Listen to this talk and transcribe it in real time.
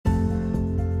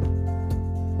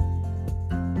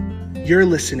You're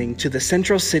listening to the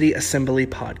Central City Assembly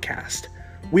podcast.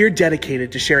 We're dedicated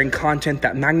to sharing content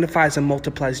that magnifies and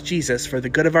multiplies Jesus for the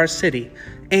good of our city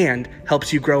and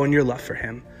helps you grow in your love for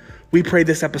him. We pray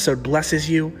this episode blesses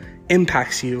you,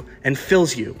 impacts you, and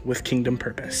fills you with kingdom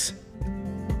purpose.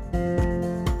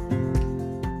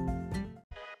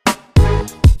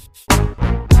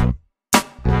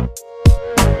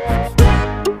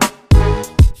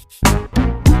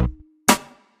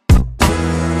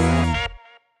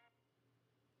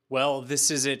 Well,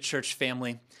 this is it, church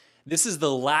family. This is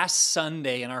the last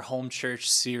Sunday in our home church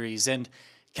series. And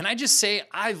can I just say,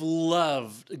 I've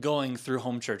loved going through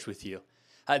home church with you.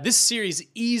 This series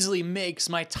easily makes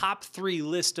my top 3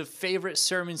 list of favorite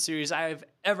sermon series I have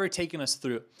ever taken us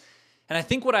through. And I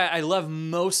think what I love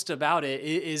most about it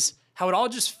is how it all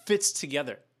just fits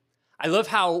together. I love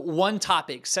how one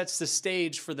topic sets the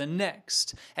stage for the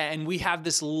next, and we have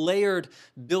this layered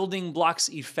building blocks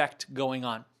effect going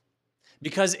on.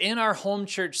 Because in our home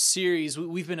church series,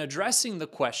 we've been addressing the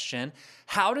question,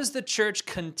 how does the church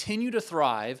continue to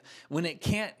thrive when it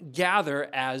can't gather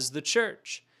as the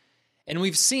church? And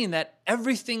we've seen that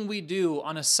everything we do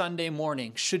on a Sunday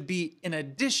morning should be in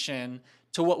addition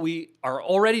to what we are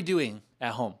already doing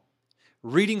at home.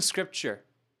 Reading scripture,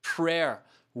 prayer,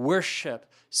 worship,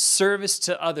 service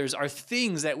to others are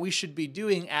things that we should be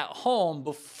doing at home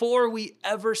before we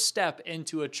ever step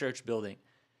into a church building.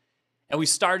 And we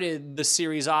started the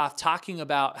series off talking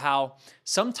about how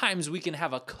sometimes we can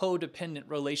have a codependent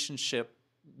relationship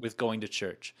with going to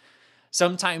church.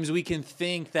 Sometimes we can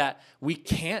think that we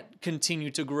can't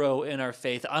continue to grow in our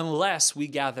faith unless we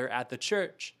gather at the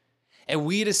church. And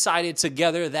we decided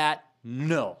together that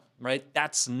no, right?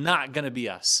 That's not going to be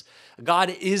us.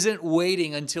 God isn't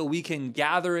waiting until we can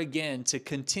gather again to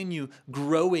continue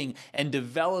growing and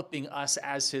developing us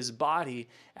as his body,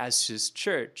 as his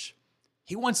church.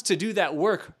 He wants to do that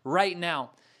work right now.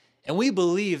 And we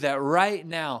believe that right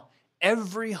now,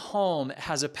 every home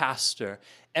has a pastor.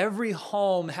 Every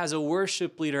home has a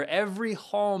worship leader. Every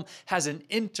home has an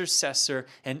intercessor.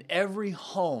 And every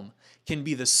home can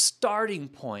be the starting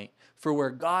point for where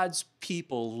God's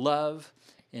people love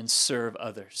and serve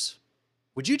others.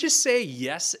 Would you just say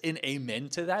yes and amen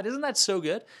to that? Isn't that so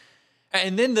good?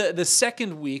 And then the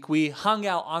second week, we hung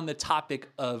out on the topic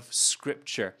of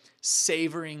Scripture,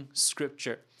 savoring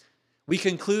Scripture. We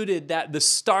concluded that the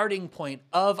starting point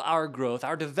of our growth,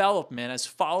 our development as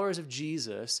followers of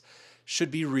Jesus,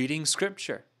 should be reading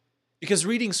Scripture. Because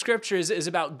reading Scripture is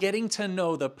about getting to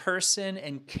know the person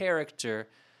and character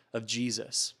of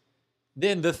Jesus.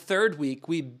 Then the third week,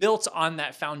 we built on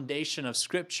that foundation of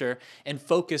Scripture and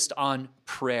focused on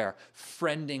prayer,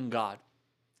 friending God.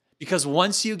 Because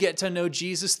once you get to know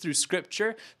Jesus through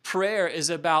Scripture, prayer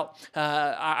is about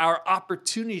our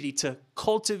opportunity to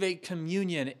cultivate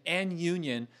communion and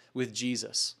union with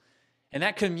Jesus. And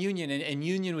that communion and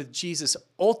union with Jesus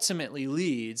ultimately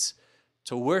leads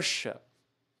to worship,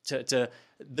 to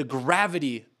the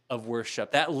gravity of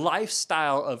worship, that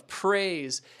lifestyle of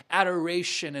praise,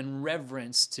 adoration, and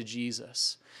reverence to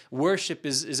Jesus. Worship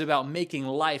is about making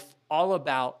life all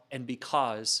about and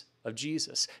because of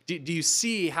Jesus. Do you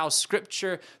see how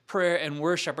Scripture, prayer, and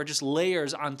worship are just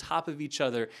layers on top of each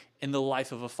other in the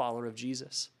life of a follower of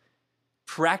Jesus?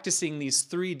 Practicing these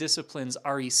 3 disciplines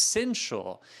are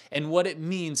essential in what it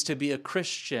means to be a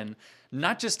Christian,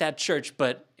 not just at church,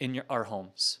 but in our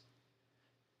homes.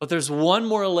 But there's one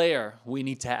more layer we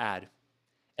need to add,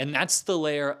 and that's the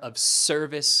layer of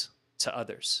service to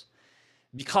others.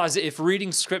 Because if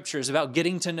reading Scripture is about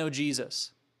getting to know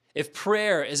Jesus, if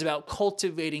prayer is about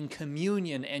cultivating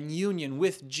communion and union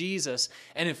with Jesus,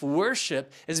 and if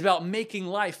worship is about making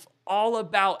life all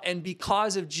about and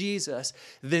because of Jesus,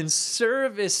 then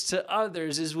service to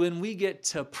others is when we get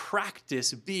to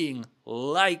practice being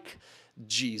like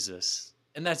Jesus.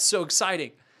 And that's so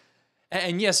exciting.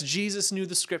 And yes, Jesus knew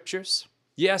the Scriptures.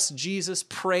 Yes, Jesus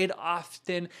prayed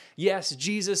often. Yes,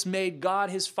 Jesus made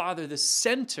God his Father the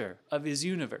center of his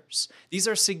universe. These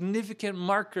are significant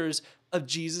markers of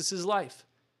Jesus' life.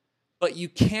 But you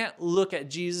can't look at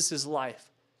Jesus' life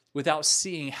without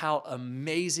seeing how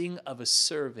amazing of a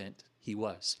servant he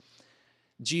was.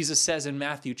 Jesus says in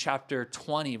Matthew chapter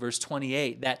 20, verse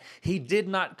 28, that he did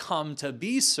not come to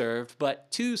be served,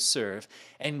 but to serve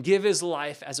and give his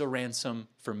life as a ransom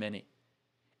for many.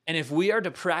 And if we are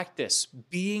to practice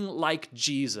being like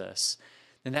Jesus,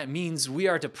 then that means we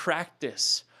are to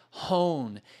practice,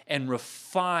 hone, and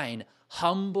refine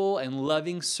humble and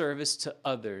loving service to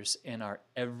others in our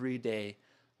everyday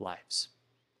lives.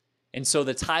 And so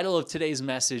the title of today's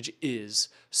message is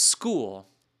School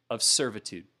of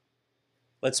Servitude.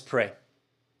 Let's pray.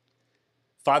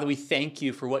 Father, we thank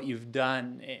you for what you've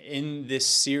done in this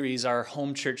series, our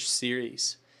home church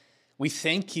series. We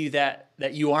thank you that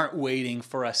you aren't waiting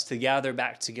for us to gather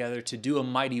back together to do a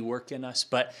mighty work in us,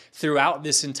 but throughout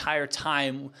this entire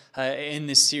time in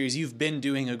this series, you've been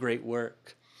doing a great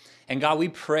work. And God, we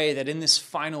pray that in this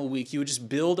final week, you would just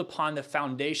build upon the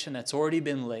foundation that's already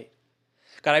been laid.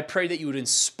 God, I pray that you would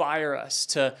inspire us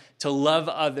to love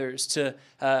others, to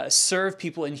serve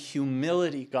people in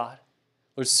humility, God.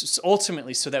 Lord,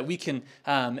 ultimately so that we can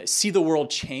see the world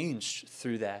changed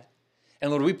through that. And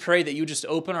Lord, we pray that you just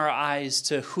open our eyes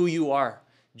to who you are,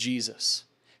 Jesus,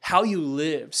 how you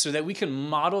live, so that we can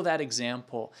model that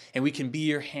example and we can be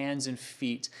your hands and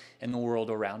feet in the world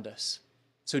around us.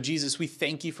 So Jesus, we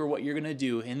thank you for what you're going to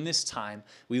do in this time.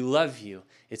 We love you.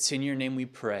 It's in your name we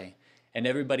pray. And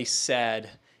everybody said,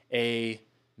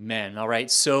 amen. All right,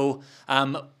 so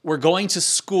we're going to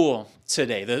school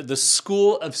today, the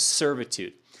school of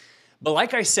servitude. But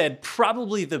like I said,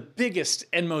 probably the biggest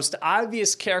and most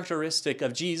obvious characteristic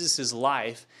of Jesus'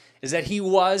 life is that he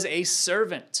was a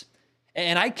servant.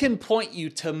 And I can point you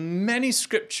to many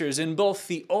scriptures in both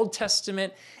the Old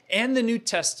Testament and the New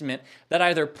Testament that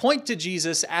either point to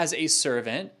Jesus as a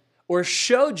servant or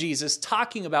show Jesus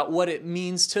talking about what it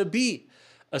means to be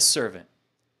a servant.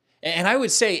 And I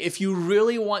would say if you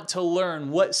really want to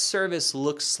learn what service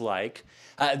looks like,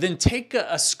 then take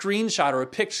a screenshot or a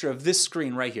picture of this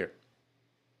screen right here.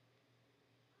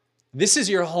 This is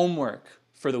your homework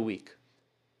for the week.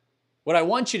 What I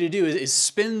want you to do is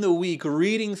spend the week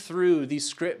reading through these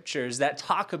scriptures that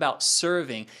talk about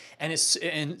serving and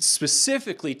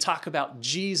specifically talk about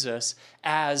Jesus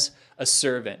as a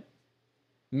servant.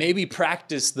 Maybe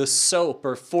practice the SOAP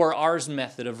or 4 R's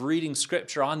method of reading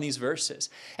scripture on these verses.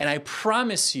 And I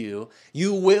promise you,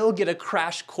 you will get a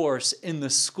crash course in the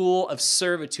school of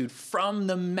servitude from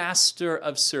the master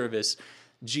of service,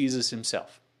 Jesus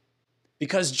himself.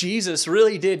 Because Jesus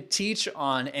really did teach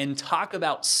on and talk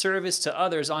about service to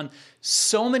others on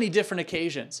so many different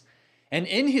occasions. And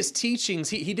in his teachings,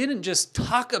 he didn't just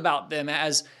talk about them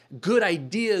as good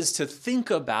ideas to think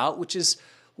about, which is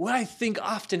what I think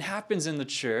often happens in the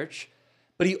church,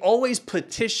 but he always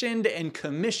petitioned and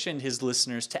commissioned his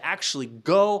listeners to actually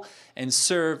go and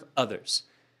serve others.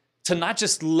 To not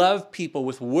just love people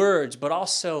with words, but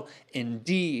also in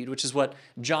deed, which is what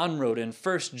John wrote in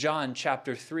 1 John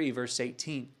chapter 3, verse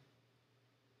 18.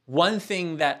 One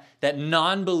thing that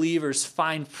non-believers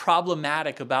find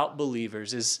problematic about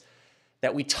believers is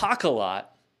that we talk a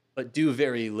lot, but do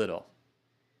very little.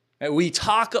 We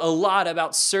talk a lot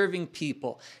about serving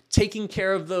people, taking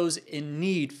care of those in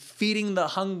need, feeding the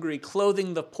hungry,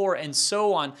 clothing the poor, and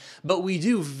so on. But we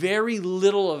do very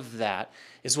little of that,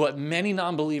 is what many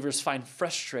non-believers find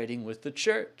frustrating with the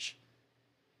church.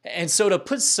 And so to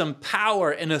put some power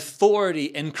and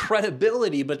authority and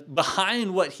credibility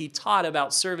behind what he taught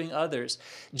about serving others,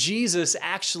 Jesus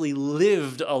actually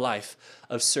lived a life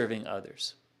of serving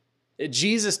others.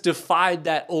 Jesus defied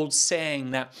that old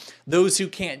saying that those who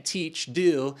can't teach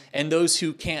do, and those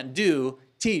who can't do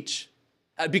teach.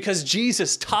 Because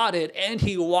Jesus taught it and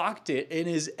he walked it in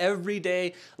his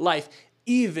everyday life,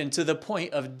 even to the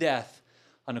point of death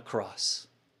on a cross.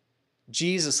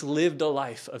 Jesus lived a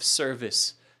life of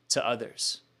service to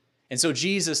others. And so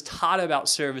Jesus taught about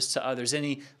service to others, and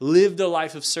he lived a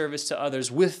life of service to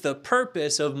others with the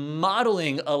purpose of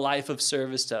modeling a life of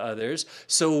service to others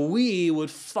so we would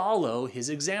follow his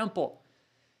example.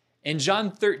 In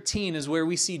John 13 is where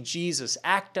we see Jesus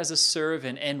act as a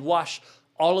servant and wash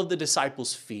all of the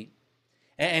disciples' feet.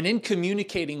 And in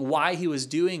communicating why he was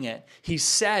doing it, he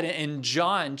said in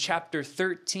John chapter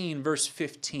 13, verse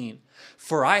 15,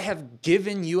 "For I have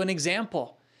given you an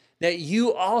example, that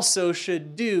you also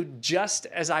should do just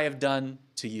as I have done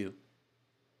to you."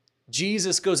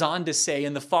 Jesus goes on to say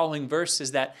in the following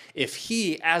verses that if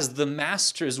he, as the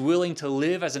master, is willing to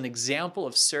live as an example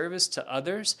of service to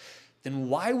others, then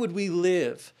why would we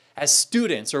live as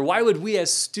students, or why would we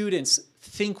as students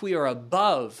think we are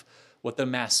above what the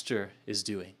master is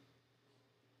doing?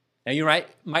 Now, you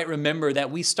might remember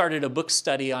that we started a book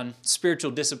study on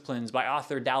spiritual disciplines by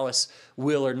author Dallas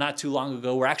Willard not too long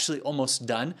ago. We're actually almost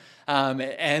done.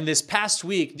 And this past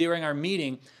week during our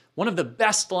meeting, one of the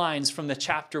best lines from the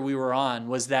chapter we were on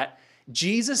was that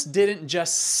Jesus didn't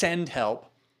just send help,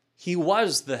 he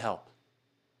was the help.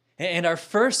 And our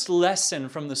first lesson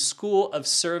from the school of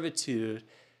servitude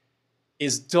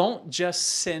is don't just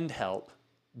send help,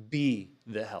 be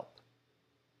the help.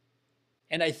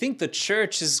 And I think the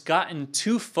church has gotten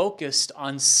too focused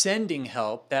on sending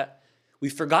help that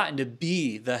we've forgotten to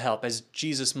be the help as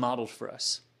Jesus modeled for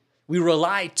us. We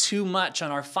rely too much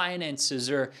on our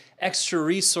finances or extra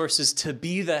resources to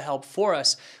be the help for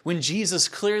us, when Jesus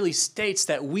clearly states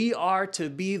that we are to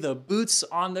be the boots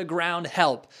on the ground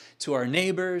help to our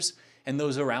neighbors and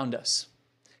those around us.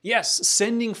 Yes,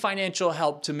 sending financial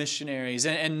help to missionaries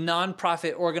and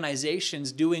nonprofit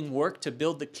organizations doing work to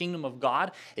build the kingdom of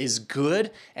God is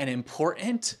good and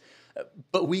important,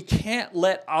 but we can't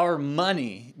let our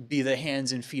money be the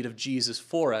hands and feet of Jesus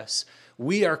for us.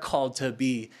 We are called to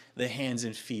be the hands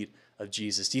and feet of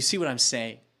Jesus. Do you see what I'm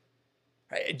saying?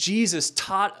 Right? Jesus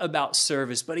taught about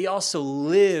service, but he also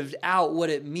lived out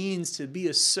what it means to be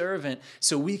a servant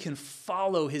so we can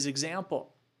follow his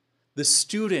example. The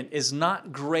student is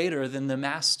not greater than the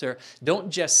master.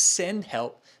 Don't just send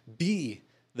help, be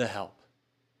the help.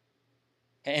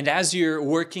 And as you're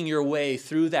working your way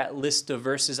through that list of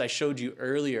verses I showed you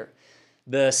earlier,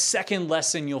 the second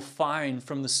lesson you'll find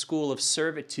from the school of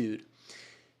servitude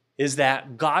is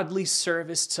that godly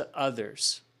service to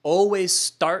others always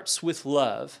starts with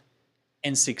love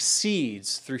and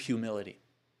succeeds through humility.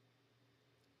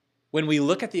 When we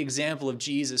look at the example of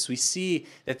Jesus, we see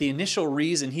that the initial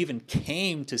reason he even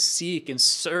came to seek and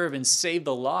serve and save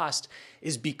the lost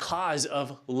is because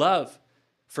of love.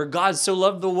 For God so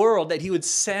loved the world that he would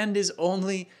send his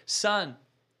only son.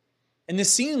 And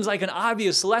this seems like an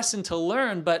obvious lesson to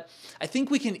learn, but I think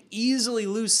we can easily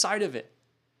lose sight of it.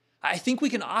 I think we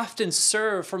can often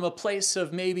serve from a place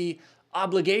of maybe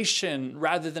obligation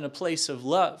rather than a place of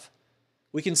love.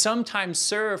 We can sometimes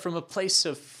serve from a place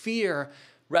of fear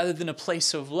rather than a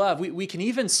place of love. We can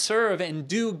even serve and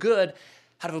do good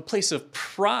out of a place of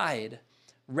pride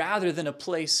rather than a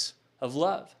place of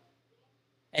love.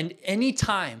 And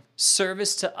anytime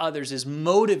service to others is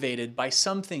motivated by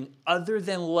something other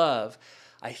than love,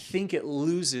 I think it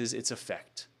loses its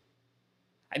effect.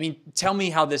 I mean, tell me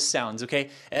how this sounds, okay?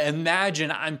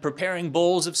 Imagine I'm preparing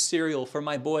bowls of cereal for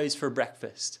my boys for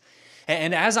breakfast.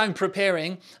 And as I'm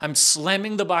preparing, I'm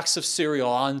slamming the box of cereal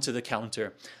onto the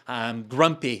counter. I'm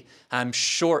grumpy, I'm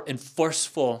short and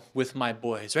forceful with my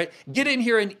boys, right? Get in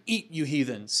here and eat, you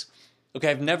heathens. Okay,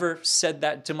 I've never said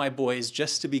that to my boys,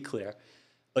 just to be clear.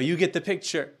 But you get the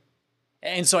picture.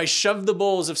 And so I shove the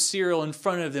bowls of cereal in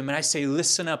front of them and I say,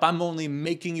 listen up, I'm only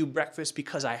making you breakfast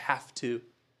because I have to.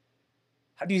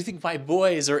 How do you think my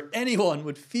boys or anyone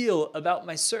would feel about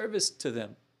my service to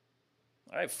them?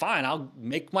 All right, fine, I'll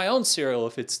make my own cereal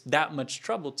if it's that much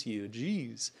trouble to you.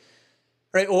 Jeez.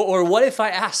 Right? Or what if I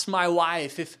asked my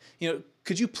wife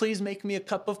could you please make me a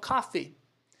cup of coffee?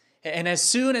 And as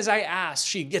soon as I ask,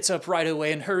 she gets up right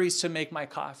away and hurries to make my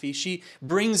coffee. She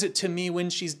brings it to me when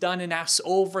she's done and asks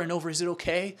over and over, is it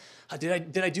okay?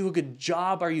 Did I do a good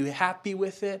job? Are you happy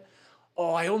with it?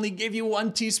 Oh, I only gave you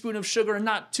 1 teaspoon of sugar and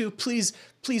not 2. Please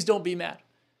don't be mad.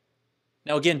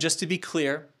 Now again, just to be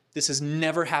clear, this has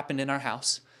never happened in our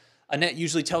house. Annette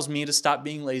usually tells me to stop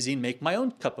being lazy and make my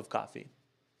own cup of coffee.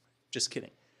 Just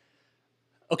kidding.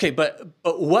 Okay, but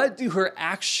what do her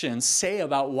actions say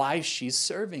about why she's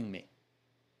serving me?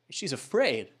 She's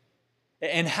afraid.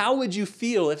 And how would you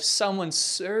feel if someone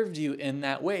served you in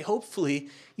that way? Hopefully,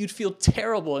 you'd feel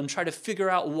terrible and try to figure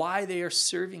out why they are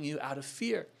serving you out of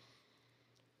fear.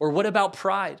 Or what about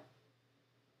pride?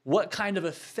 What kind of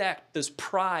effect does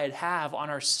pride have on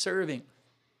our serving?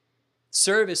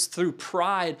 Service through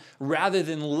pride rather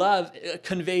than love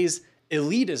conveys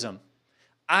elitism.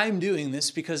 I'm doing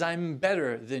this because I'm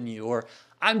better than you, or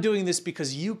I'm doing this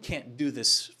because you can't do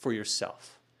this for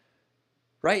yourself.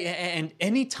 Right? And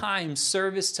anytime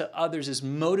service to others is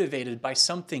motivated by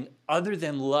something other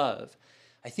than love,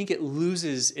 I think it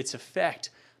loses its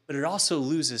effect, but it also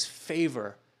loses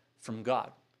favor from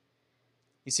God.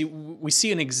 You see, we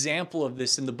see an example of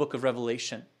this in the book of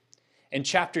Revelation. In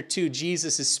chapter 2,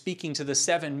 Jesus is speaking to the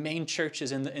 7 main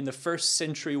churches in the first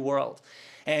century world.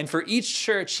 And for each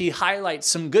church, he highlights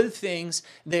some good things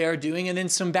they are doing and then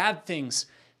some bad things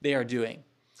they are doing.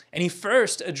 And he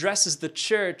first addresses the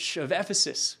church of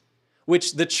Ephesus,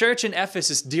 which the church in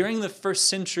Ephesus during the first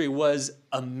century was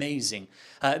amazing.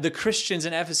 The Christians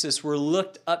in Ephesus were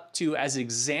looked up to as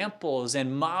examples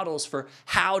and models for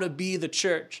how to be the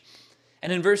church.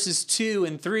 And in verses 2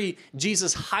 and 3,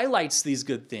 Jesus highlights these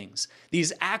good things,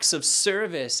 these acts of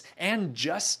service and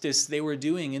justice they were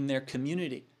doing in their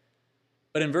community.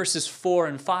 But in verses 4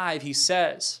 and 5, he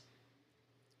says,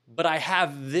 "But I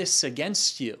have this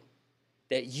against you,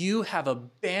 that you have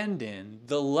abandoned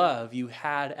the love you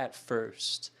had at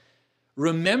first.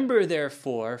 Remember,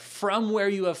 therefore, from where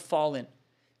you have fallen,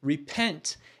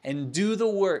 repent and do the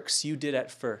works you did at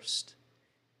first.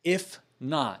 If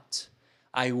not,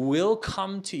 I will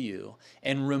come to you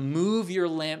and remove your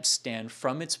lampstand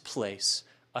from its place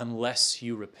unless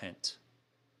you repent."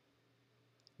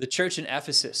 The church in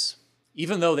Ephesus,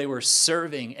 even though they were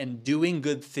serving and doing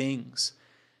good things,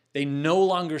 they no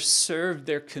longer served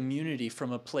their community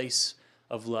from a place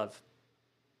of love.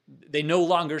 They no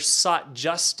longer sought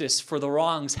justice for the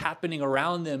wrongs happening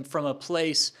around them from a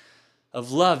place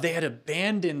of love. They had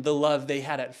abandoned the love they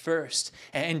had at first.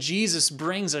 And Jesus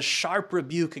brings a sharp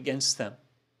rebuke against them.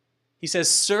 He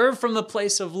says, serve from the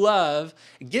place of love,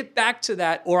 get back to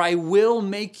that, or I will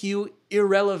make you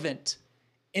irrelevant,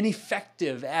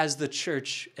 ineffective as the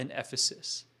church in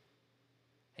Ephesus.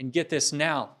 And get this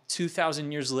now,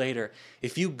 2,000 years later,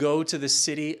 if you go to the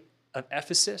city of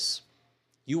Ephesus,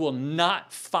 you will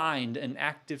not find an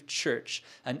active church,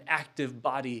 an active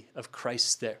body of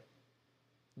Christ there.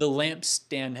 The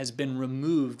lampstand has been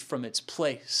removed from its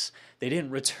place. They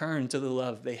didn't return to the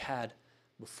love they had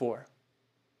before.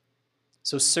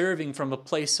 So serving from a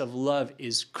place of love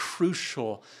is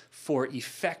crucial for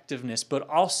effectiveness, but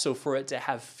also for it to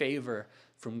have favor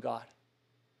from God.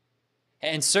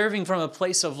 And serving from a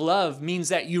place of love means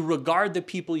that you regard the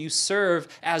people you serve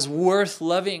as worth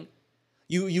loving.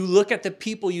 You look at the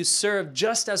people you serve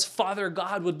just as Father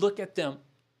God would look at them.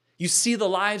 You see the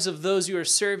lives of those you are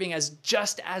serving as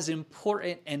just as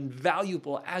important and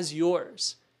valuable as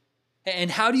yours.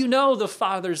 And how do you know the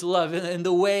Father's love and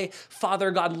the way Father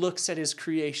God looks at his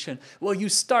creation? Well, you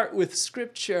start with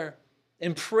scripture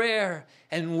and prayer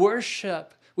and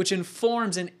worship, which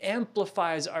informs and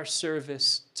amplifies our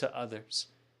service to others.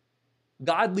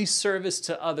 Godly service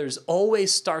to others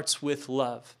always starts with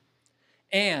love,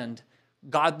 and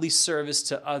godly service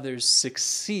to others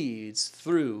succeeds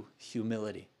through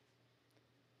humility.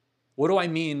 What do I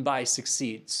mean by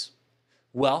succeeds?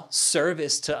 Well,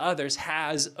 service to others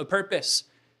has a purpose.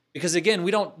 Because again,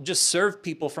 we don't just serve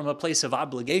people from a place of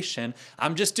obligation.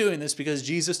 I'm just doing this because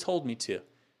Jesus told me to.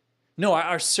 No,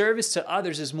 our service to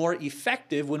others is more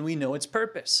effective when we know its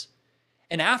purpose.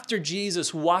 And after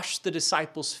Jesus washed the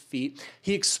disciples' feet,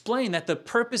 he explained that the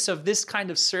purpose of this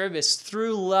kind of service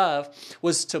through love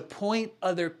was to point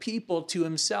other people to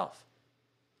himself.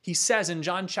 He says in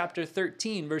John chapter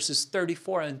 13, verses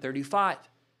 34 and 35,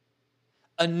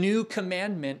 "A new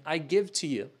commandment I give to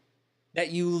you, that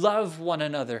you love one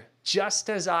another, just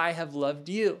as I have loved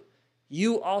you.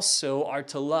 You also are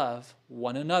to love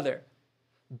one another.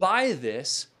 By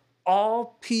this,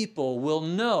 all people will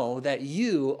know that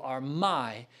you are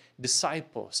my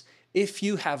disciples, if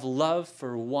you have love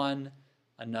for one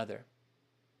another."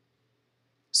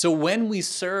 So when we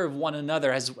serve one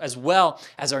another as well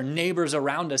as our neighbors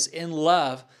around us in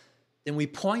love, then we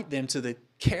point them to the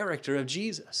character of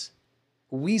Jesus.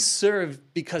 We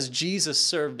serve because Jesus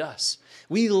served us.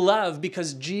 We love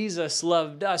because Jesus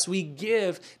loved us. We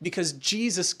give because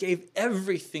Jesus gave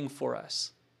everything for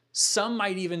us. Some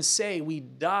might even say we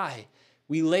die.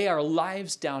 We lay our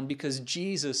lives down because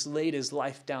Jesus laid his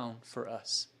life down for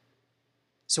us.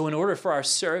 So in order for our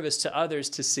service to others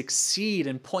to succeed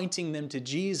in pointing them to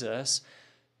Jesus,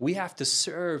 we have to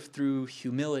serve through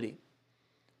humility.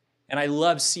 And I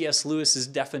love C.S. Lewis's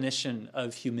definition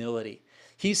of humility.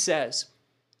 He says,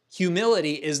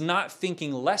 humility is not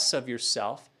thinking less of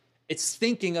yourself, it's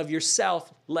thinking of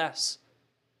yourself less.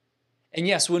 And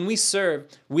yes, when we serve,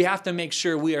 we have to make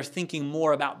sure we are thinking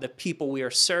more about the people we are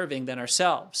serving than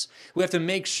ourselves. We have to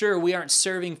make sure we aren't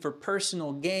serving for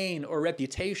personal gain or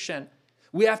reputation.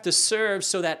 We have to serve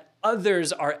so that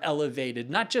others are elevated,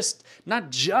 not just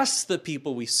the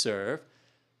people we serve,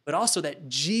 but also that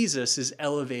Jesus is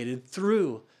elevated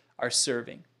through our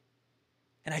serving.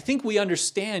 And I think we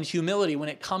understand humility when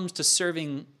it comes to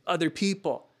serving other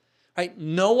people, right?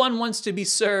 No one wants to be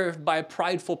served by a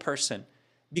prideful person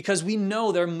because we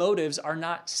know their motives are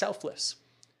not selfless.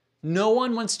 No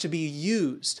one wants to be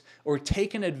used or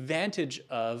taken advantage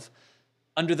of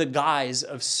under the guise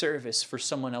of service for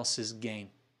someone else's gain.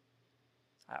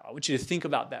 I want you to think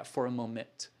about that for a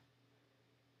moment.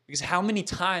 Because how many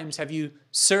times have you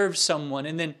served someone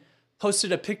and then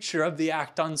posted a picture of the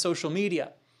act on social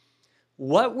media?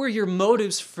 What were your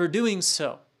motives for doing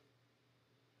so?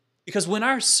 Because when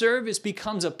our service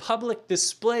becomes a public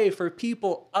display for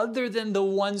people other than the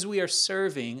ones we are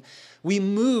serving, we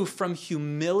move from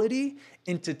humility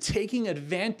into taking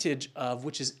advantage of,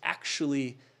 which is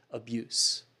actually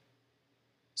abuse.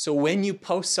 So when you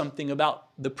post something about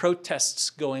the protests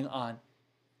going on,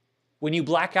 when you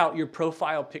black out your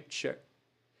profile picture,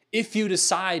 if you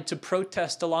decide to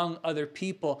protest along other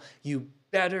people, you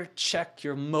better check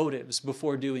your motives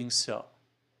before doing so.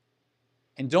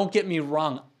 And don't get me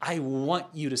wrong, I want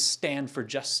you to stand for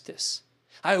justice.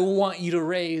 I want you to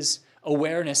raise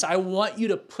awareness. I want you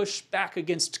to push back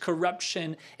against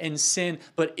corruption and sin.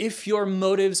 But if your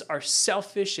motives are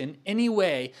selfish in any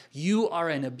way, you are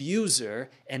an abuser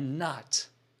and not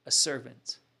a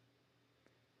servant.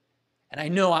 And I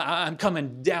know I'm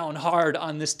coming down hard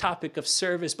on this topic of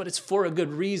service, but it's for a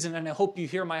good reason, and I hope you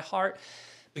hear my heart,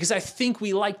 because I think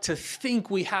we like to think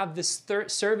we have this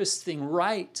service thing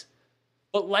right.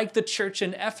 But like the church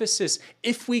in Ephesus,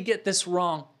 if we get this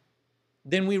wrong,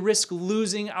 then we risk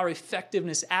losing our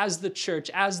effectiveness as the church,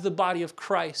 as the body of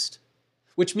Christ,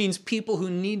 which means people who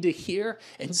need to hear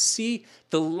and see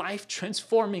the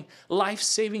life-transforming,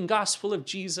 life-saving gospel of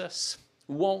Jesus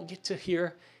won't get to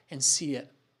hear and see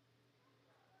it.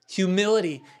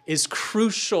 Humility is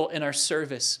crucial in our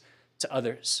service to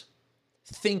others.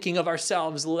 Thinking of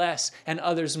ourselves less and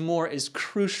others more is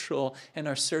crucial in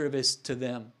our service to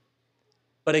them.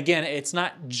 But again, it's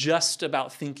not just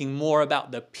about thinking more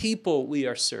about the people we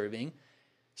are serving.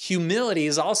 Humility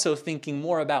is also thinking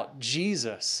more about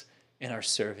Jesus in our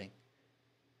serving.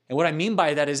 And what I mean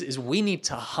by that is we need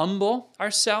to humble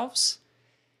ourselves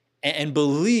and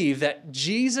believe that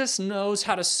Jesus knows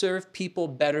how to serve people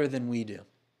better than we do.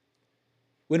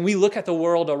 When we look at the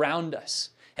world around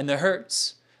us and the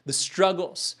hurts, the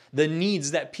struggles, the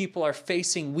needs that people are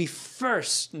facing, we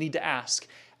first need to ask,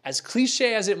 as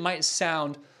cliche as it might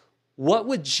sound, what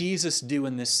would Jesus do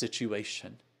in this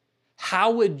situation? How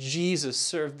would Jesus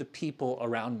serve the people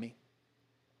around me?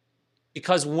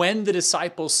 Because when the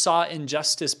disciples saw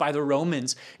injustice by the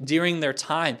Romans during their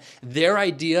time, their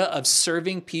idea of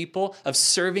serving people, of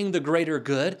serving the greater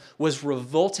good, was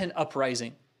revolt and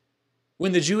uprising.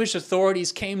 When the Jewish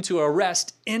authorities came to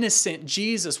arrest innocent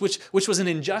Jesus, which was an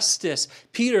injustice,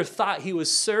 Peter thought he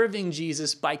was serving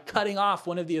Jesus by cutting off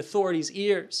one of the authorities'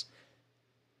 ears.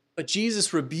 But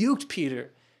Jesus rebuked Peter,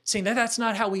 saying that that's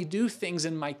not how we do things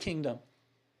in my kingdom.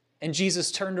 And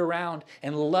Jesus turned around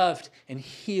and loved and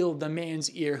healed the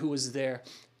man's ear who was there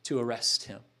to arrest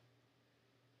him.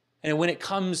 And when it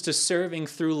comes to serving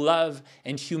through love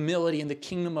and humility in the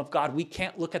kingdom of God, we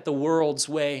can't look at the world's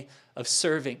way of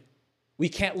serving. We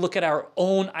can't look at our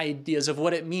own ideas of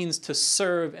what it means to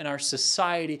serve in our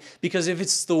society, because if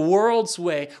it's the world's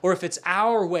way or if it's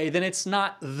our way, then it's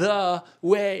not the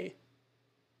way.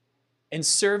 And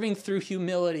serving through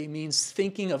humility means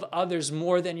thinking of others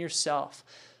more than yourself,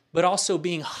 but also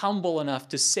being humble enough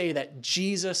to say that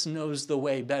Jesus knows the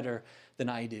way better than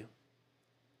I do.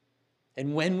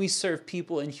 And when we serve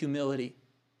people in humility,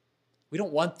 we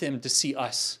don't want them to see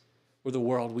us or the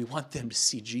world. We want them to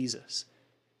see Jesus.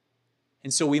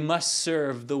 And so we must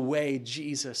serve the way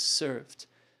Jesus served.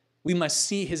 We must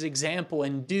see his example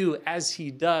and do as he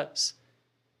does.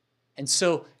 And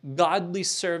so godly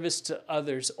service to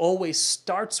others always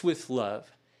starts with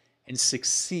love and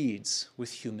succeeds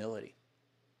with humility.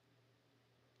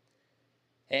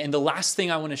 And the last thing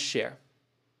I want to share,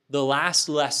 the last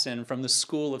lesson from the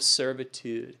school of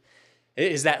servitude,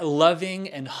 is that loving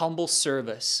and humble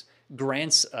service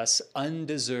grants us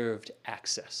undeserved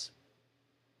access.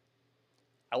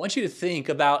 I want you to think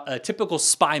about a typical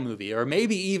spy movie, or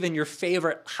maybe even your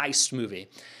favorite heist movie.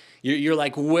 You're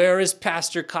like, where is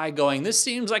Pastor Kai going? This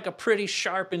seems like a pretty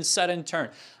sharp and sudden turn.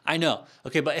 I know,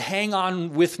 okay, but hang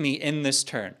on with me in this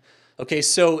turn. Okay,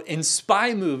 so in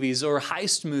spy movies or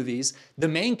heist movies, the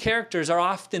main characters are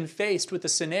often faced with a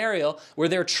scenario where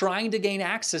they're trying to gain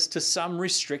access to some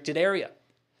restricted area.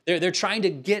 They're trying to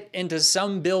get into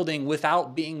some building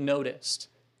without being noticed.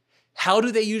 How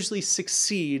do they usually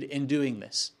succeed in doing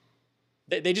this?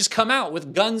 They just come out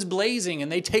with guns blazing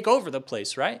and they take over the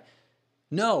place, right?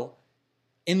 No.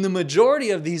 In the majority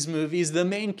of these movies, the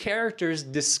main characters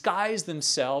disguise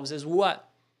themselves as what?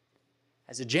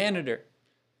 As a janitor,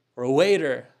 or a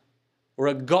waiter, or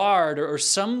a guard, or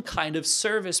some kind of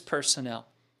service personnel.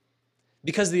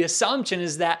 Because the assumption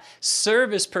is that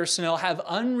service personnel have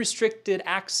unrestricted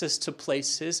access to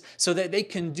places so that they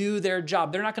can do their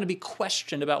job. They're not going to be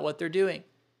questioned about what they're doing.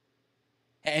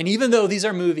 And even though these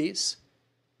are movies,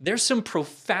 there's some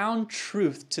profound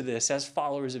truth to this as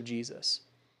followers of Jesus.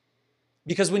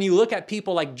 Because when you look at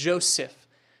people like Joseph,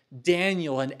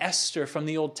 Daniel, and Esther from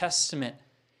the Old Testament,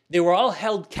 they were all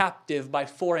held captive by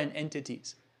foreign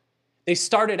entities. They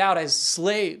started out as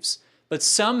slaves, but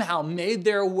somehow made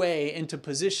their way into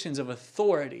positions of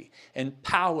authority and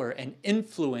power and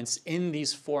influence in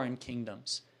these foreign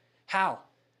kingdoms. How?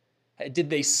 Did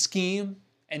they scheme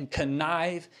and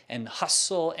connive and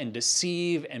hustle and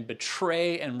deceive and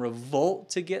betray and revolt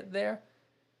to get there?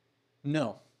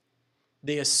 No.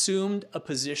 They assumed a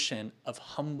position of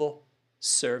humble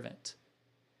servant.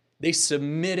 They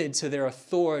submitted to their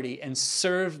authority and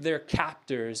served their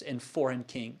captors and foreign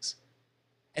kings.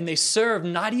 And they served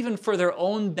not even for their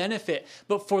own benefit,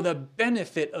 but for the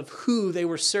benefit of who they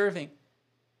were serving.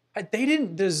 They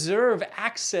didn't deserve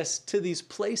access to these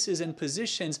places and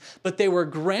positions, but they were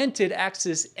granted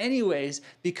access anyways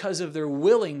because of their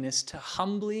willingness to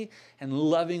humbly and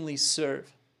lovingly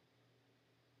serve.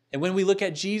 And when we look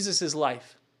at Jesus'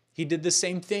 life, he did the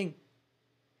same thing.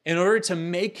 In order to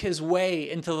make his way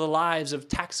into the lives of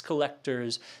tax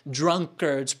collectors,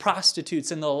 drunkards,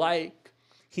 prostitutes, and the like,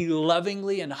 he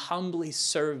lovingly and humbly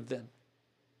served them.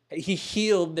 He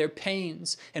healed their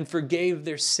pains and forgave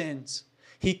their sins.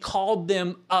 He called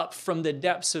them up from the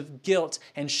depths of guilt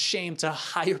and shame to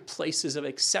higher places of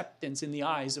acceptance in the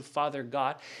eyes of Father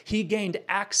God. He gained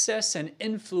access and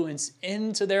influence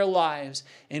into their lives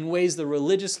in ways the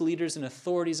religious leaders and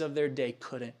authorities of their day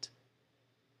couldn't.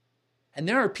 And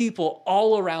there are people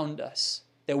all around us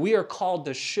that we are called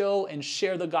to show and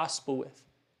share the gospel with.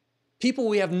 People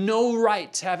we have no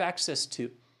right to have access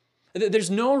to. There's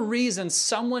no reason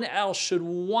someone else should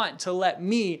want to let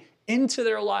me into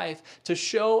their life to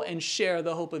show and share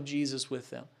the hope of Jesus with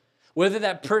them. Whether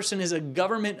that person is a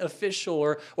government official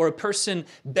or a person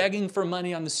begging for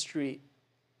money on the street.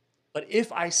 But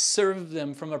if I serve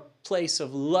them from a place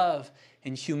of love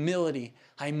and humility,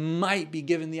 I might be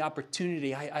given the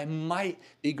opportunity, I might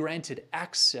be granted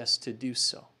access to do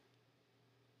so.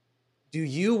 Do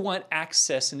you want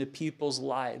access into people's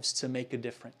lives to make a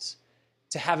difference,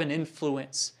 to have an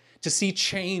influence, to see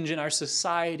change in our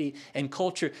society and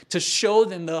culture, to show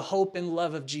them the hope and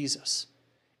love of Jesus?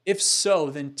 If so,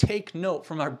 then take note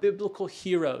from our biblical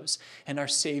heroes and our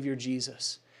Savior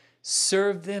Jesus.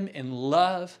 Serve them in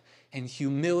love and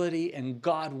humility, and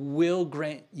God will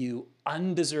grant you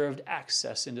undeserved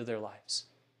access into their lives.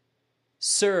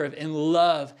 Serve in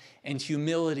love and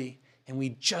humility, and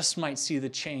we just might see the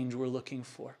change we're looking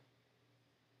for.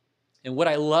 And what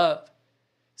I love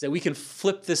is that we can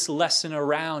flip this lesson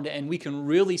around and we can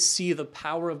really see the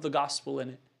power of the gospel in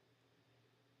it.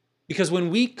 Because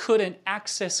when we couldn't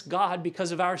access God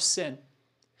because of our sin,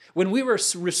 when we were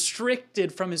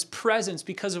restricted from his presence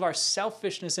because of our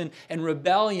selfishness and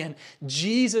rebellion,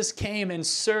 Jesus came and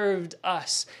served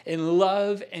us in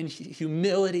love and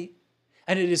humility.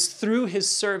 And it is through his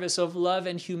service of love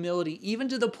and humility, even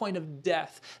to the point of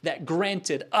death, that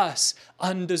granted us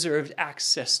undeserved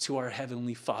access to our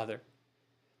Heavenly Father.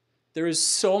 There is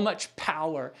so much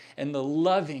power in the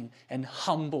loving and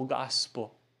humble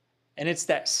gospel. And it's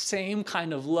that same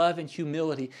kind of love and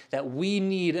humility that we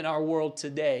need in our world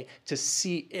today to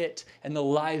see it and the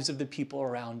lives of the people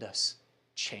around us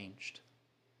changed.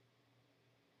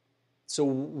 So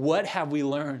what have we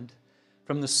learned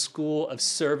from the school of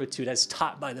servitude as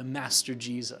taught by the Master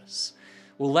Jesus?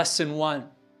 Well, lesson 1,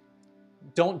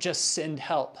 don't just send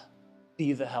help,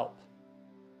 be the help.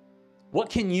 What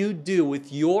can you do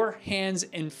with your hands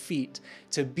and feet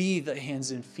to be the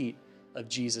hands and feet of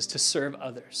Jesus, to serve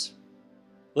others?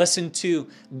 Lesson 2,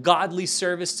 godly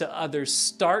service to others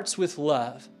starts with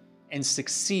love and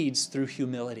succeeds through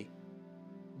humility.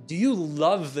 Do you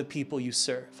love the people you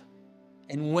serve?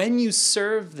 And when you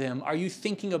serve them, are you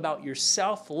thinking about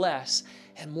yourself less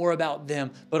and more about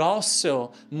them, but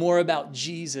also more about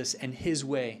Jesus and his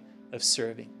way of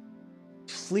serving?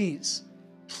 Please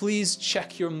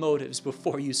check your motives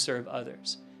before you serve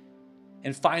others.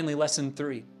 And finally, lesson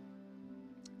 3,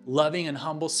 loving and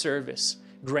humble service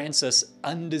grants us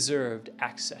undeserved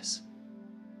access.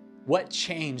 What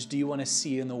change do you want to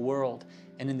see in the world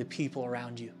and in the people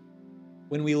around you?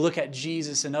 When we look at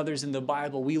Jesus and others in the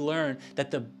Bible, we learn that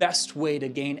the best way to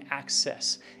gain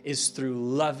access is through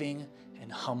loving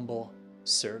and humble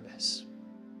service.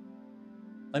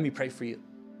 Let me pray for you.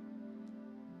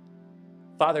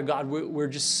 Father God, we're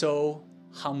just so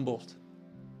humbled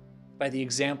by the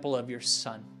example of your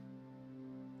Son.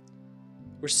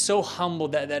 We're so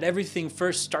humbled that everything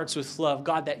first starts with love.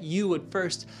 God, that you would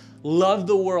first love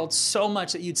the world so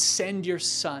much that you'd send your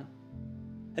Son.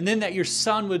 And then that your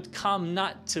Son would come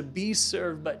not to be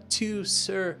served, but to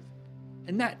serve.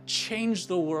 And that changed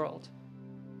the world.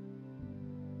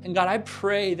 And God, I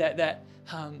pray that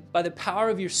by the power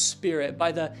of your Spirit,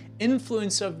 by the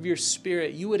influence of your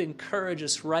Spirit, you would encourage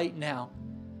us right now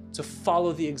to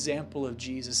follow the example of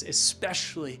Jesus,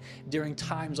 especially during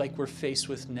times like we're faced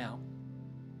with now.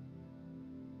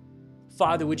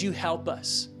 Father, would you help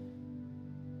us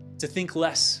to think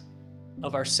less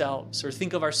of ourselves, or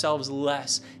think of ourselves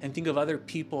less and think of other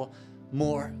people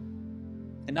more?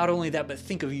 And not only that, but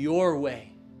think of your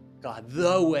way, God,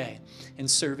 the way in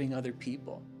serving other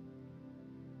people.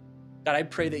 God, I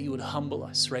pray that you would humble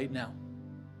us right now.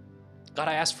 God,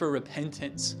 I ask for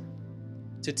repentance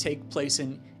to take place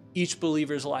in each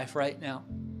believer's life right now.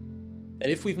 That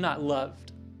if we've not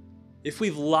loved, if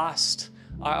we've lost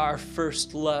our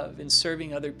first love in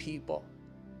serving other people,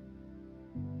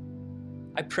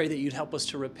 I pray that you'd help us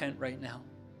to repent right now,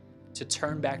 to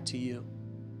turn back to you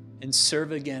and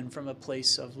serve again from a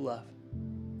place of love.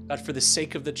 God, for the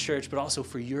sake of the church, but also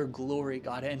for your glory,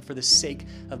 God, and for the sake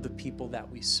of the people that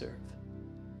we serve.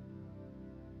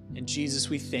 And Jesus,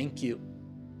 we thank you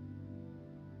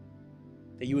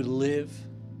that you would live,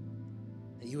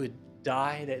 that you would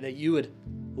die, that you would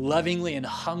lovingly and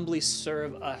humbly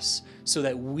serve us so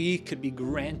that we could be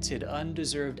granted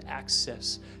undeserved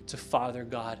access to Father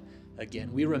God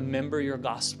again. We remember your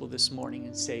gospel this morning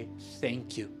and say,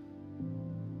 thank you.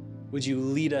 Would you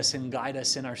lead us and guide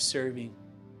us in our serving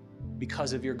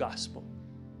because of your gospel?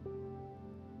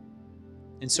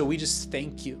 And so we just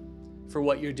thank you for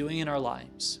what you're doing in our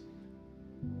lives.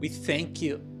 We thank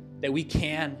you that we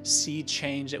can see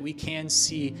change, that we can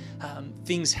see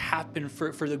things happen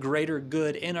for the greater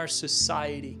good in our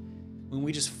society when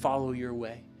we just follow your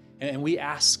way. And we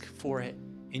ask for it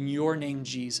in your name,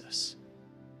 Jesus.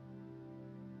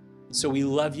 So we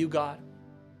love you, God.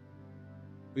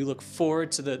 We look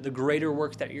forward to the greater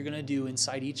work that you're going to do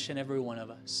inside each and every one of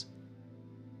us.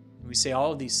 And we say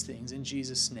all of these things in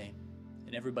Jesus' name.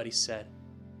 And everybody said,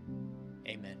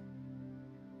 amen.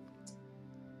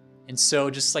 And so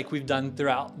just like we've done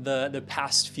throughout the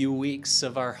past few weeks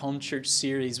of our home church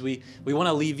series, we want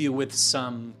to leave you with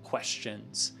some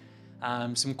questions.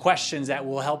 Some questions that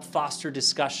will help foster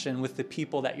discussion with the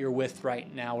people that you're with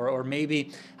right now, or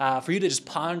maybe for you to just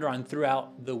ponder on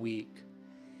throughout the week.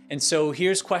 And so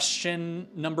here's question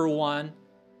number 1,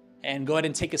 and go ahead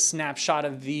and take a snapshot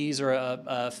of these or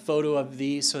a photo of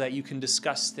these so that you can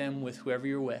discuss them with whoever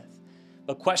you're with.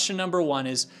 But question number 1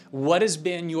 is, what has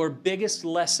been your biggest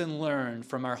lesson learned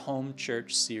from our home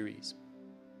church series?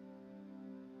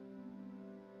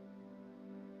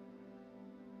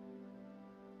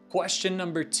 Question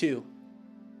number 2,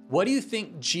 what do you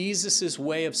think Jesus'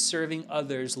 way of serving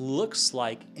others looks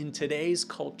like in today's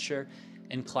culture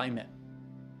and climate?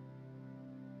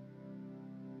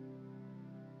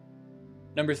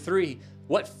 Number 3,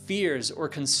 what fears or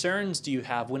concerns do you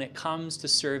have when it comes to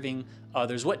serving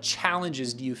others? What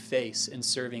challenges do you face in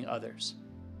serving others?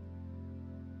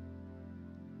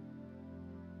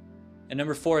 And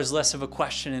number 4 is less of a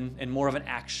question and more of an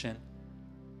action.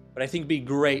 But I think it'd be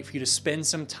great for you to spend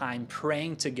some time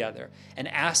praying together and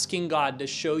asking God to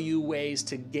show you ways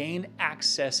to gain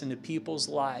access into people's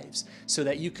lives so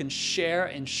that you can share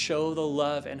and show the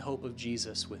love and hope of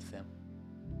Jesus with them.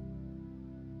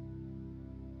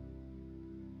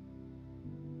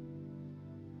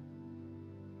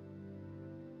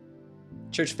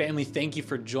 Church family, thank you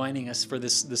for joining us for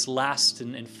this last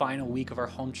and final week of our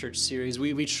home church series.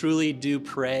 We truly do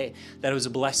pray that it was a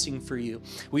blessing for you.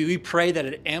 We pray that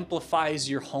it amplifies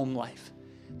your home life,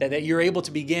 that you're able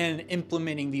to begin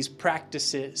implementing these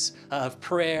practices of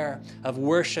prayer, of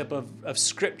worship, of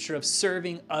scripture, of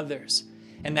serving others.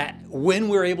 And that when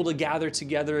we're able to gather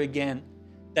together again,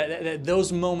 that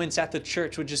those moments at the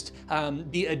church would just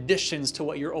be additions to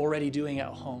what you're already doing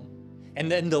at home. And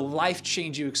then the life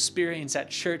change you experience at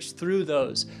church through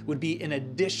those would be in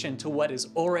addition to what is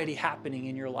already happening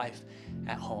in your life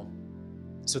at home.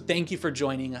 So thank you for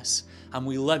joining us.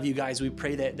 We love you guys. We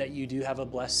pray that you do have a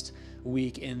blessed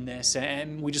week in this.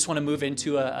 And we just want to move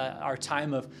into our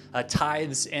time of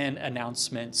tithes and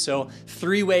announcements. So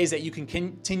 3 ways that you can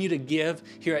continue to give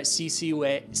here at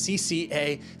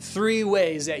CCA, 3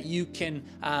 ways that you can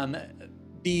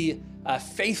be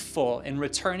faithful in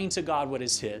returning to God what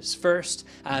is His. First,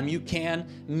 you can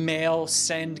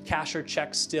send cash or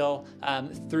check still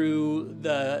through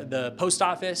the post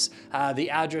office.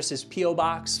 The address is P.O.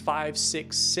 Box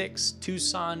 566,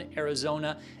 Tucson,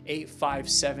 Arizona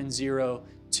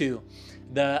 85702.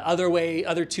 The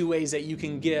other 2 ways that you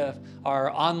can give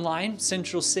are online,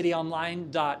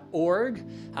 centralcityonline.org.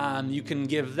 You can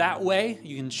give that way.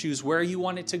 You can choose where you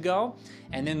want it to go.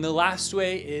 And then the last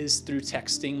way is through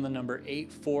texting the number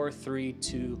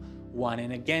 84321.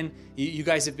 And again, you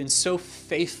guys have been so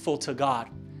faithful to God,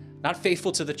 not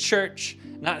faithful to the church,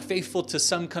 not faithful to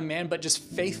some command, but just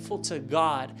faithful to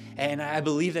God. And I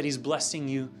believe that He's blessing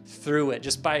you through it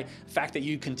just by the fact that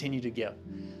you continue to give.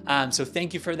 So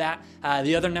thank you for that.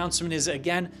 The other announcement is,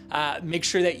 again, make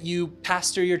sure that you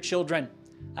pastor your children.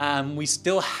 We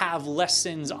still have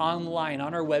lessons online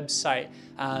on our website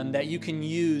that you can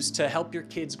use to help your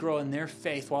kids grow in their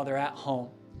faith while they're at home.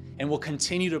 And we'll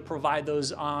continue to provide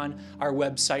those on our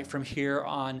website from here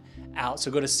on out. So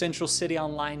go to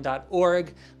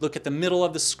centralcityonline.org, look at the middle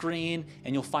of the screen,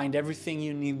 and you'll find everything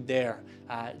you need there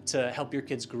to help your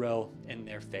kids grow in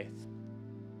their faith.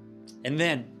 And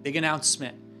then, big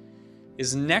announcement.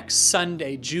 is next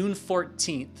Sunday, June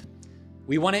 14th.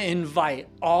 We want to invite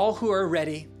all who are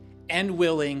ready and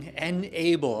willing and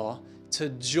able to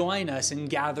join us in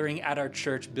gathering at our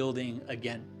church building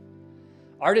again.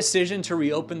 Our decision to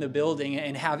reopen the building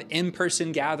and have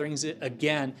in-person gatherings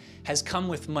again has come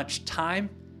with much time,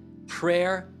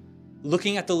 prayer,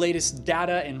 looking at the latest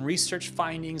data and research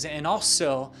findings, and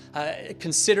also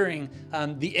considering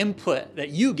the input that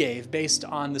you gave based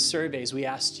on the surveys we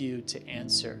asked you to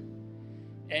answer.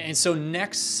 And so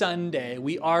next Sunday,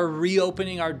 we are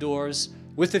reopening our doors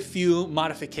with a few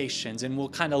modifications, and we'll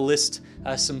kind of list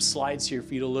some slides here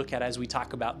for you to look at as we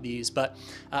talk about these. But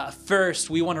first,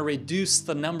 we want to reduce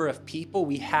the number of people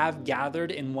we have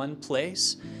gathered in one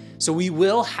place. So we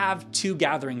will have 2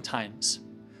 gathering times,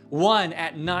 one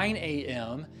at 9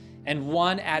 a.m. and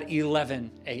one at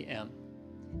 11 a.m.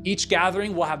 Each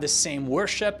gathering will have the same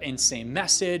worship and same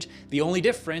message. The only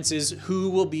difference is who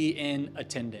will be in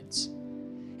attendance.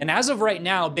 And as of right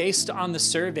now, based on the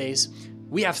surveys,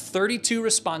 we have 32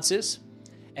 responses,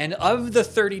 and of the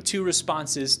 32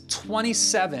 responses,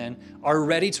 27 are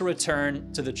ready to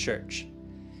return to the church.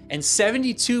 And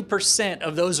 72%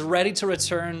 of those ready to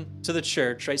return to the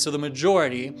church, right? So the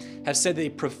majority have said they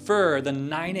prefer the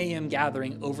 9 a.m.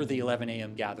 gathering over the 11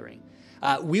 a.m. gathering.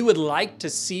 We would like to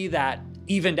see that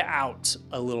evened out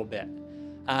a little bit.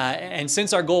 And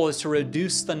since our goal is to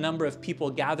reduce the number of people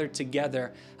gathered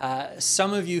together,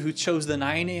 some of you who chose the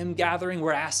 9 a.m. gathering,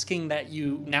 we're asking that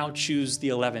you now choose the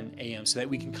 11 a.m. so that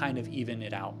we can kind of even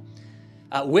it out.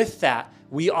 With that,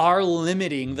 we are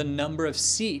limiting the number of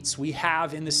seats we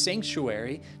have in the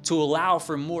sanctuary to allow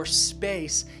for more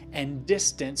space and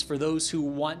distance for those who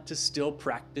want to still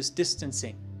practice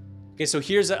distancing. Okay, so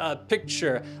here's a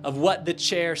picture of what the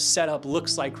chair setup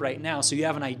looks like right now, so you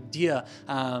have an idea,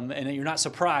 and you're not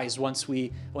surprised once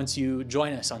you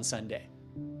join us on Sunday.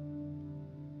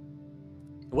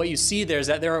 What you see there is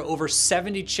that there are over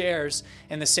 70 chairs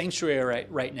in the sanctuary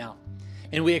right now,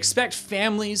 and we expect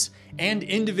families and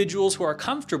individuals who are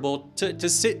comfortable to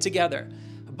sit together.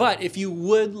 But if you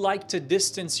would like to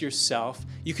distance yourself,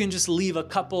 you can just leave a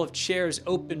couple of chairs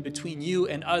open between you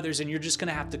and others, and you're just going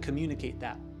to have to communicate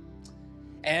that.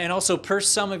 And also, per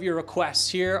some of your requests,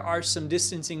 here are some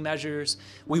distancing measures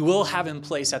we will have in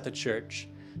place at the church.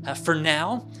 For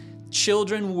now,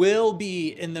 children will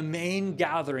be in the main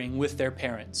gathering with their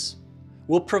parents.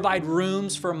 We'll provide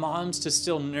rooms for moms to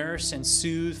still nurse and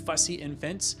soothe fussy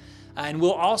infants. And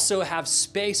we'll also have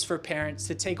space for parents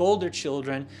to take older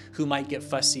children who might get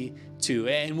fussy too.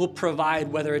 And we'll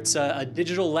provide, whether it's a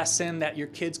digital lesson that your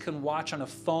kids can watch on a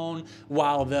phone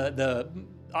while the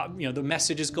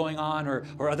message is going on,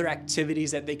 or other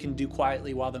activities that they can do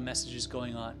quietly while the message is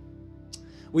going on.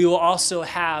 We will also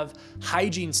have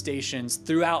hygiene stations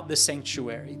throughout the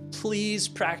sanctuary. Please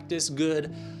practice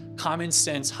good common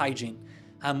sense hygiene.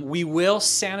 We will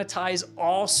sanitize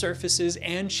all surfaces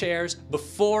and chairs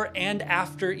before and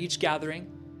after each gathering.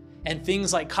 And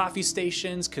things like coffee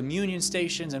stations, communion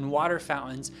stations, and water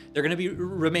fountains, they're going to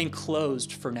remain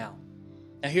closed for now.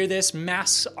 Now hear this,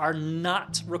 masks are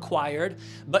not required,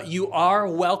 but you are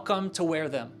welcome to wear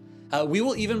them. We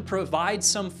will even provide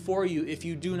some for you if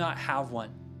you do not have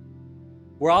one.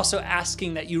 We're also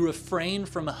asking that you refrain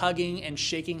from hugging and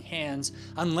shaking hands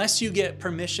unless you get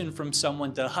permission from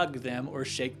someone to hug them or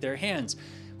shake their hands,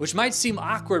 which might seem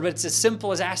awkward, but it's as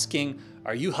simple as asking,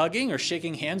 are you hugging or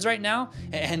shaking hands right now?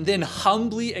 And then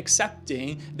humbly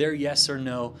accepting their yes or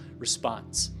no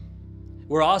response.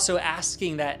 We're also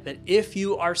asking that if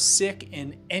you are sick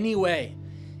in any way,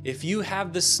 if you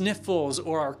have the sniffles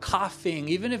or are coughing,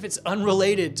 even if it's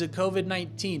unrelated to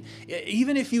COVID-19,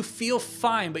 even if you feel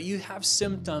fine but you have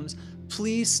symptoms,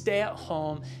 please stay at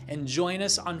home and join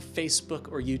us on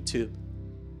Facebook or YouTube.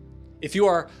 If you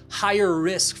are higher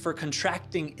risk for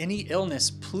contracting any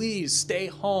illness, please stay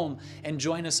home and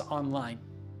join us online.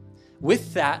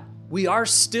 With that, we are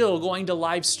still going to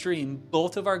live stream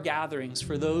both of our gatherings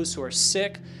for those who are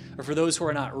sick or for those who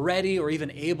are not ready or even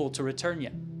able to return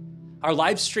yet. Our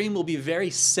live stream will be very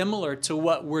similar to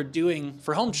what we're doing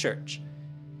for home church.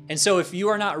 And so if you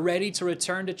are not ready to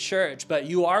return to church, but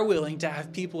you are willing to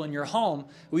have people in your home,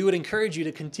 we would encourage you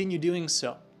to continue doing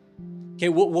so. Okay,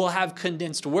 we'll have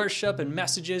condensed worship and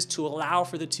messages to allow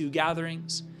for the 2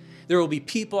 gatherings. There will be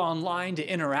people online to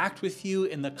interact with you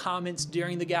in the comments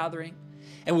during the gathering.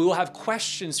 And we will have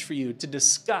questions for you to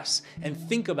discuss and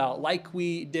think about like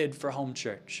we did for home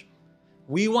church.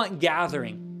 We want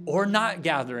gathering or not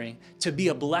gathering to be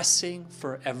a blessing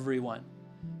for everyone.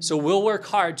 So we'll work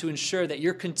hard to ensure that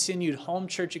your continued home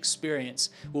church experience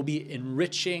will be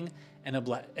enriching and a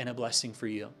blessing for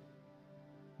you.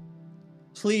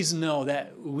 please know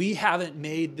that we haven't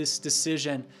made this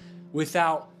decision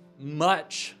without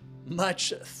much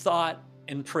thought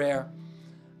and prayer.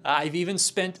 I've even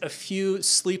spent a few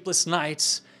sleepless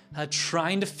nights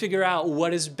trying to figure out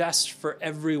what is best for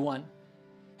everyone.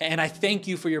 And I thank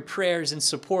you for your prayers and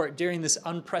support during this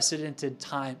unprecedented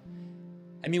time.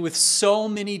 I mean, with so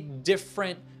many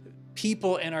different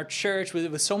people in our church,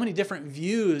 with so many different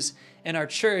views in our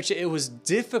church, it was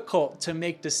difficult to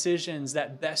make decisions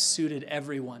that best suited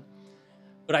everyone.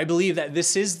 But I believe that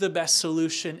this is the best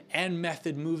solution and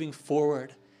method moving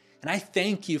forward. And I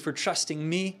thank you for trusting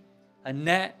me,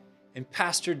 Annette, and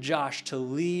Pastor Josh to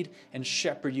lead and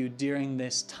shepherd you during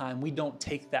this time. We don't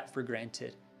take that for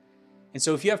granted. And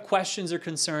so if you have questions or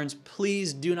concerns,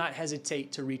 please do not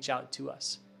hesitate to reach out to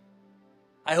us.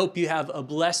 I hope you have a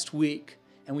blessed week,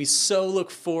 and we so look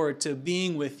forward to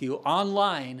being with you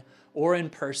online or in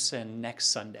person next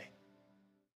Sunday.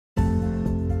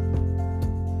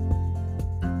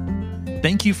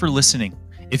 Thank you for listening.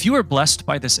 If you are blessed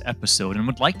by this episode and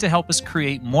would like to help us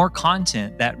create more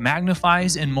content that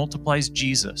magnifies and multiplies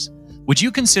Jesus, would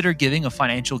you consider giving a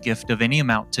financial gift of any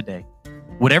amount today?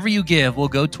 Whatever you give will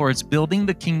go towards building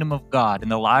the kingdom of God in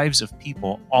the lives of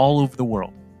people all over the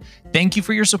world. Thank you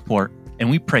for your support, and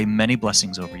we pray many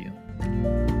blessings over you.